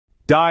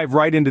Dive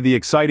right into the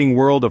exciting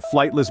world of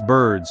flightless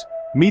birds.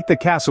 Meet the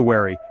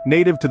cassowary,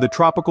 native to the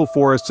tropical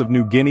forests of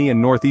New Guinea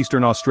and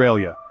northeastern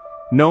Australia.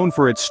 Known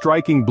for its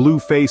striking blue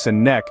face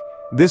and neck,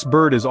 this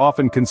bird is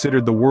often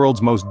considered the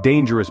world's most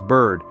dangerous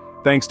bird,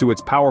 thanks to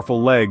its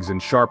powerful legs and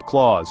sharp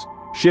claws.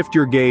 Shift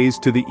your gaze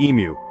to the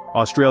emu,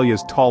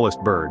 Australia's tallest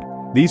bird.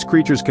 These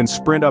creatures can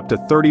sprint up to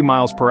 30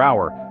 miles per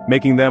hour,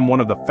 making them one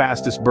of the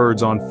fastest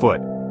birds on foot.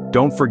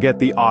 Don't forget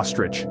the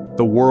ostrich,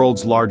 the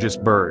world's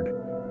largest bird.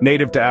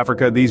 Native to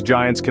Africa, these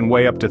giants can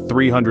weigh up to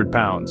 300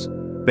 pounds.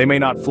 They may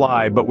not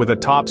fly, but with a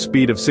top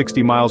speed of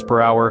 60 miles per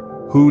hour,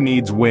 who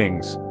needs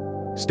wings?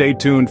 Stay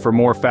tuned for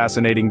more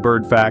fascinating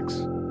bird facts.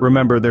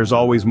 Remember, there's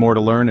always more to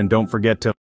learn, and don't forget to